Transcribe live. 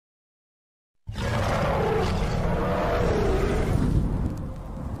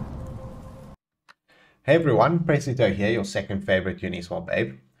Hey everyone, Presito here, your second favorite Uniswap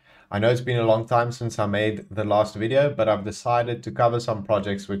babe. I know it's been a long time since I made the last video, but I've decided to cover some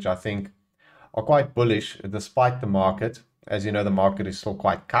projects which I think are quite bullish despite the market. As you know, the market is still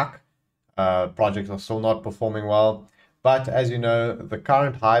quite cuck. Projects are still not performing well. But as you know, the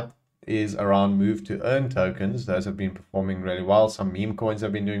current hype is around MOVE2EARN tokens. Those have been performing really well. Some meme coins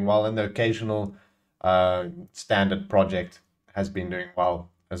have been doing well, and the occasional standard project has been doing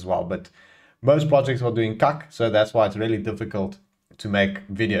well as well. But most projects are doing cuck, so that's why it's really difficult to make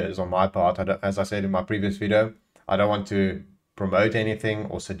videos on my part. As I said in my previous video, I don't want to promote anything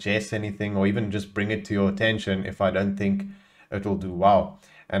or suggest anything or even just bring it to your attention if I don't think it will do well.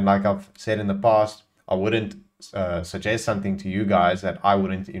 And like I've said in the past, I wouldn't suggest something to you guys that I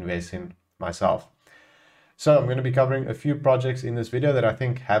wouldn't invest in myself. So I'm going to be covering a few projects in this video that I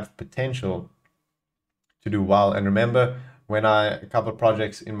think have potential to do well. And remember, when I cover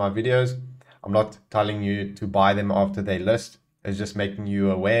projects in my videos, I'm not telling you to buy them after they list. It's just making you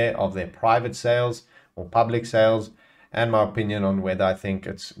aware of their private sales or public sales and my opinion on whether I think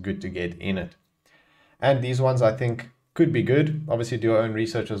it's good to get in it. And these ones I think could be good. Obviously do your own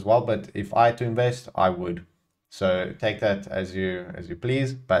research as well, but if I had to invest, I would. So take that as you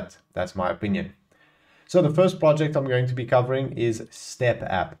please, but that's my opinion. So the first project I'm going to be covering is Step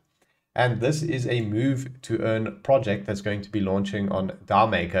App. And this is a MOVE2EARN project that's going to be launching on DAO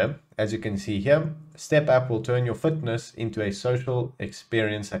Maker. As you can see here, Step App will turn your fitness into a social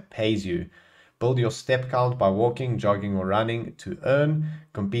experience that pays you. Build your step count by walking, jogging, or running to earn.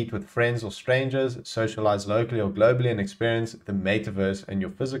 Compete with friends or strangers. Socialize locally or globally and experience the metaverse and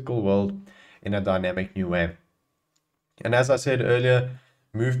your physical world in a dynamic new way. And as I said earlier,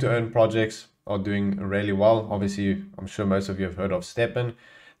 MOVE2EARN projects are doing really well. Obviously, I'm sure most of you have heard of STEPN.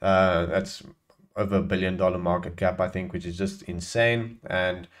 That's over $1 billion market cap, I think, which is just insane.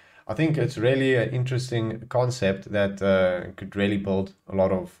 And I think it's really an interesting concept that could really build a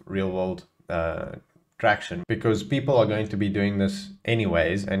lot of real world traction, because people are going to be doing this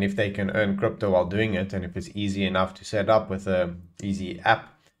anyways. And if they can earn crypto while doing it, and if it's easy enough to set up with an easy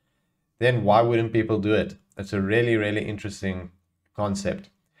app, then why wouldn't people do it? It's a really, really interesting concept.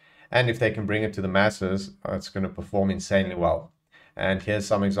 And if they can bring it to the masses, it's going to perform insanely well. And here's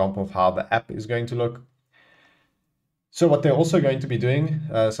some example of how the app is going to look. So what they're also going to be doing,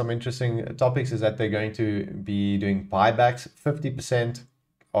 some interesting topics, is that they're going to be doing buybacks. 50%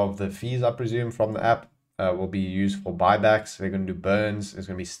 of the fees, I presume, from the app will be used for buybacks. They're going to do burns. There's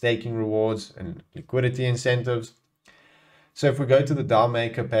going to be staking rewards and liquidity incentives. So if we go to the DAO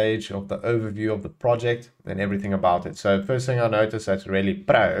Maker page of the overview of the project and everything about it. So first thing I notice that's really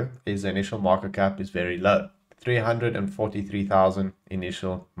pro is the initial market cap is very low. 343,000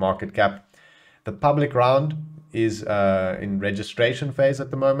 initial market cap. The public round is in registration phase at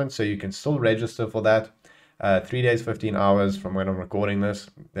the moment, so you can still register for that. 3 days, 15 hours from when I'm recording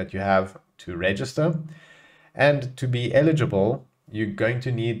this that you have to register. And to be eligible, you're going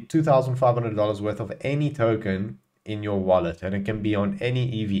to need $2,500 worth of any token in your wallet, and it can be on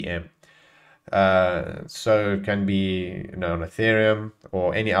any EVM. So it can be, on Ethereum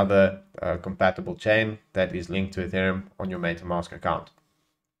or any other compatible chain that is linked to Ethereum on your MetaMask account.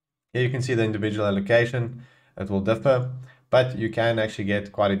 Here you can see the individual allocation. It will differ, but you can actually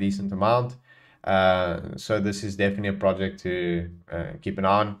get quite a decent amount. So this is definitely a project to keep an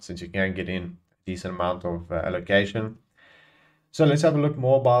eye on, since you can get in a decent amount of allocation. So let's have a look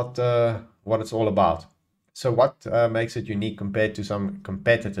more about what it's all about. So what makes it unique compared to some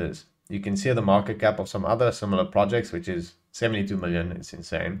competitors? You can see the market cap of some other similar projects, which is 72 million. It's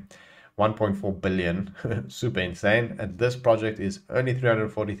insane. 1.4 billion, super insane. And this project is only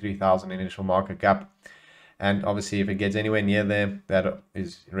 343,000 initial market cap. And obviously, if it gets anywhere near there, that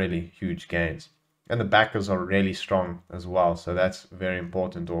is really huge gains. And the backers are really strong as well. So that's very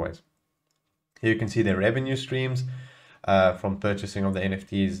important always. Here you can see the revenue streams from purchasing of the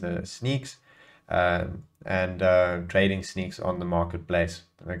NFTs, the sneaks, and trading sneaks on the marketplace.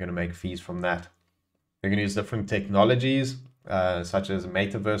 They're going to make fees from that. They're going to use different technologies such as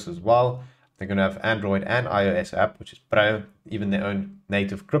Metaverse as well. They're going to have Android and iOS app, which is pro, even their own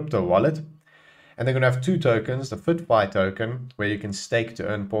native crypto wallet. And they're going to have two tokens, the FitFi token, where you can stake to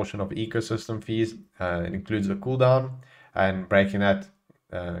earn portion of ecosystem fees. It includes a cooldown, and breaking that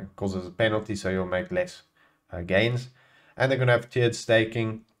causes a penalty, so you'll make less gains. And they're going to have tiered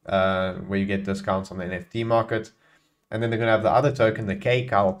staking, where you get discounts on the NFT market. And then they're going to have the other token, the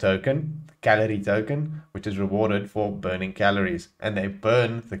KCAL token, calorie token, which is rewarded for burning calories. And they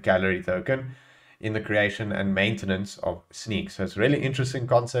burn the calorie token in the creation and maintenance of sneaks. So it's a really interesting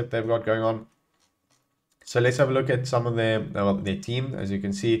concept they've got going on. So let's have a look at some of their team. As you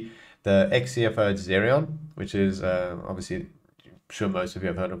can see, The ex-CFO at Zerion, which is obviously, I'm sure most of you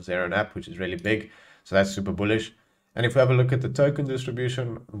have heard of Zerion app, which is really big. So that's super bullish. And if we have a look at the token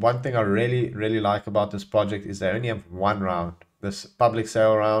distribution, one thing I really like about this project is they only have one round, this public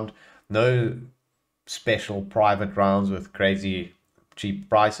sale round, no special private rounds with crazy cheap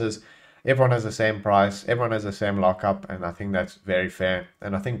prices. Everyone has the same price, everyone has the same lockup, and I think that's very fair.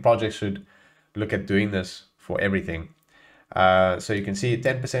 And I think projects should look at doing this for everything. So you can see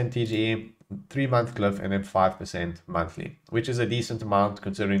 10% TGE, 3-month cliff, and then 5% monthly, which is a decent amount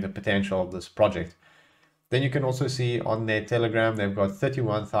considering the potential of this project. Then you can also see on their Telegram, they've got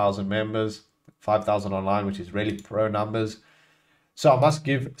 31,000 members, 5,000 online, which is really pro numbers. So I must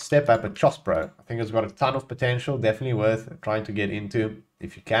give StepApp a Chos Pro. I think it's got a ton of potential, definitely worth trying to get into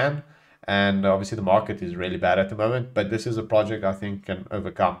if you can. And obviously the market is really bad at the moment, but this is a project I think can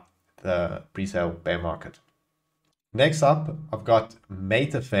overcome the pre-sale bear market. Next up, I've got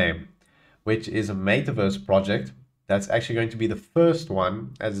MetaFame, which is a metaverse project that's actually going to be the first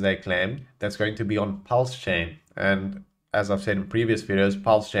one, as they claim, that's going to be on Pulse Chain. And as I've said in previous videos,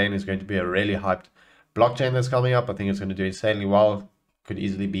 Pulse Chain is going to be a really hyped blockchain that's coming up. I think it's going to do insanely well. Could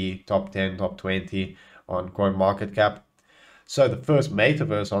easily be top 10, top 20 on CoinMarketCap. So the first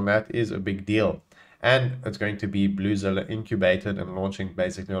metaverse on that is a big deal. And it's going to be BlueZilla incubated and launching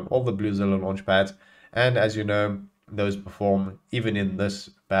basically on all the BlueZilla launch pads. And as you know, those perform, even in this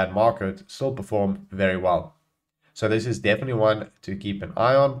bad market, still perform very well. So this is definitely one to keep an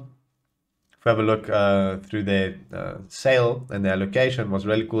eye on. If we have a look through their sale and their allocation, what's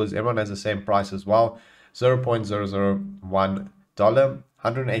really cool is everyone has the same price as well. $0.001,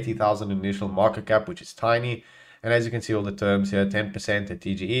 180,000 initial market cap, which is tiny. And as you can see, all the terms here, 10% at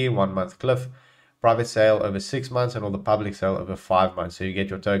TGE, 1-month cliff, private sale over 6 months, and all the public sale over 5 months. So you get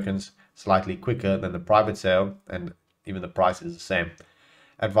your tokens slightly quicker than the private sale, and even the price is the same.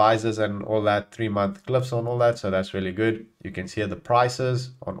 Advisors and all that, 3-month cliffs on all that, so that's really good. You can see the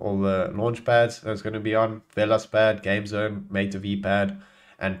prices on all the launch pads that's going to be on Velaspad, GameZone, MetaVPad,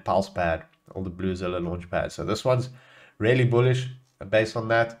 and PulsePad, all the BlueZilla launch pads. So this one's really bullish based on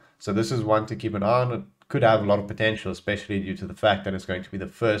that. So this is one to keep an eye on. It could have a lot of potential, especially due to the fact that it's going to be the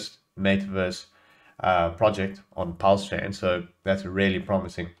first metaverse project on Pulse Chain. So that's really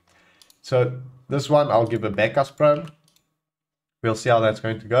promising. So this one I'll give a Becca's Pro. We'll see how that's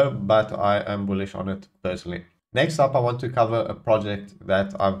going to go, but I am bullish on it personally. Next up, I want to cover a project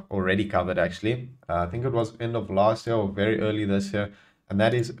that I've already covered actually. I think it was end of last year or very early this year, and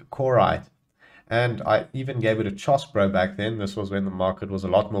that is Corite. And I even gave it a Chos Pro back then. This was when the market was a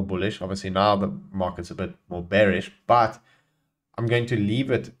lot more bullish. Obviously now the market's a bit more bearish, but I'm going to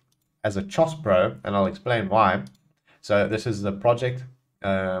leave it as a Chos Pro, and I'll explain why. So this is the project,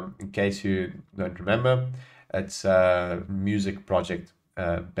 in case you don't remember. It's a music project,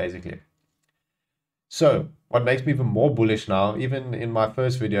 basically. So what makes me even more bullish now, even in my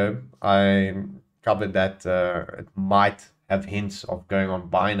first video, I covered that it might have hints of going on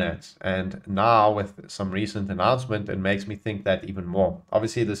Binance. And now with some recent announcement, it makes me think that even more.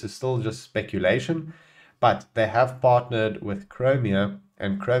 Obviously, this is still just speculation, but they have partnered with Chromia,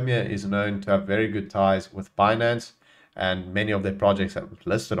 and Chromia is known to have very good ties with Binance. And many of their projects are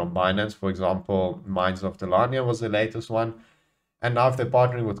listed on Binance. For example, Mines of Delania was the latest one. And now if they're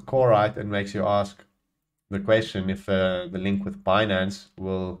partnering with Corite, it makes you ask the question if the link with Binance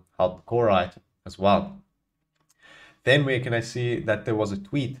will help Corite as well. Then where can I see that there was a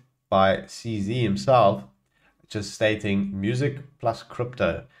tweet by CZ himself just stating music plus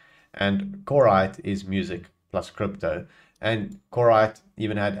crypto. And Corite is music plus crypto. And Corite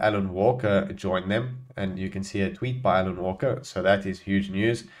even had Alan Walker join them, and you can see a tweet by Alan Walker, so that is huge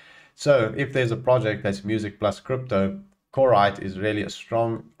news. So if there's a project that's music plus crypto, Corite is really a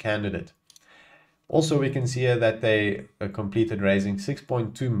strong candidate. Also, we can see here that they completed raising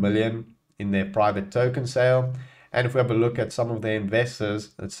 6.2 million in their private token sale. And if we have a look at some of their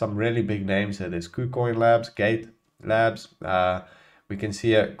investors, it's some really big names here. There's KuCoin Labs, Gate Labs. We can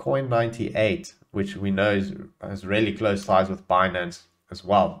see a Coin98, which we know has really close ties with Binance as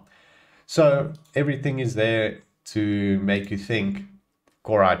well. So everything is there to make you think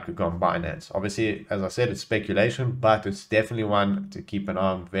Corite could go on Binance. Obviously, as I said, it's speculation, but it's definitely one to keep an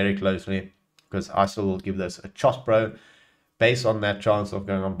eye on very closely, because I still will give this a Chos Pro based on that chance of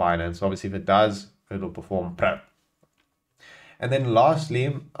going on Binance. Obviously, if it does, it'll perform pro. And then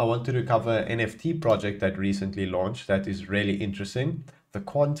lastly, I wanted to cover an NFT project that recently launched that is really interesting, the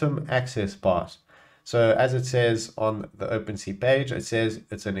Quantum Access Pass. So as it says on the OpenSea page, it says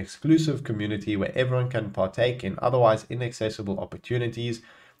it's an exclusive community where everyone can partake in otherwise inaccessible opportunities.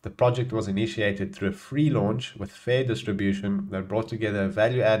 The project was initiated through a free launch with fair distribution that brought together a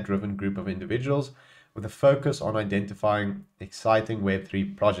value-add driven group of individuals with a focus on identifying exciting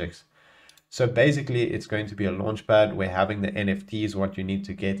Web3 projects. So basically, it's going to be a launchpad where having the NFT is what you need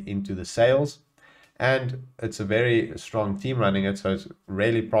to get into the sales. And it's a very strong team running it, so it's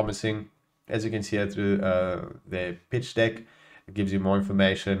really promising. As you can see here through their pitch deck, it gives you more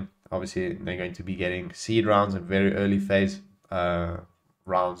information. Obviously, they're going to be getting seed rounds and very early phase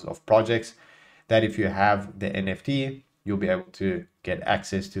rounds of projects that if you have the NFT, you'll be able to get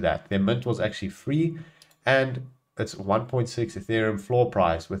access to that. Their mint was actually free, and it's 1.6 Ethereum floor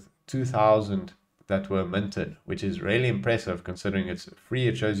price with 2,000 that were minted, which is really impressive considering it's free.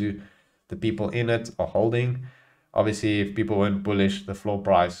 It shows you the people in it are holding. Obviously, if people weren't bullish, the floor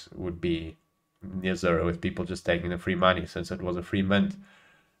price would be near zero with people just taking the free money since it was a free mint.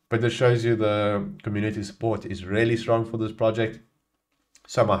 But this shows you the community support is really strong for this project.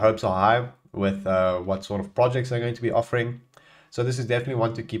 So my hopes are high with what sort of projects they're going to be offering. So this is definitely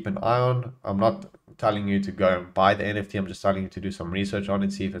one to keep an eye on. I'm not telling you to go and buy the NFT. I'm just telling you to do some research on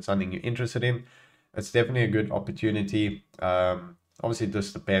it, see if it's something you're interested in. It's definitely a good opportunity. Obviously, it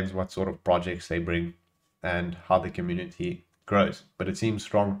just depends what sort of projects they bring and how the community grows. But it seems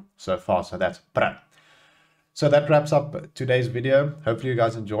strong so far, so that's pro. So that wraps up today's video. Hopefully you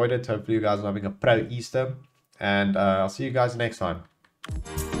guys enjoyed it. Hopefully you guys are having a pro Easter. And I'll see you guys next time.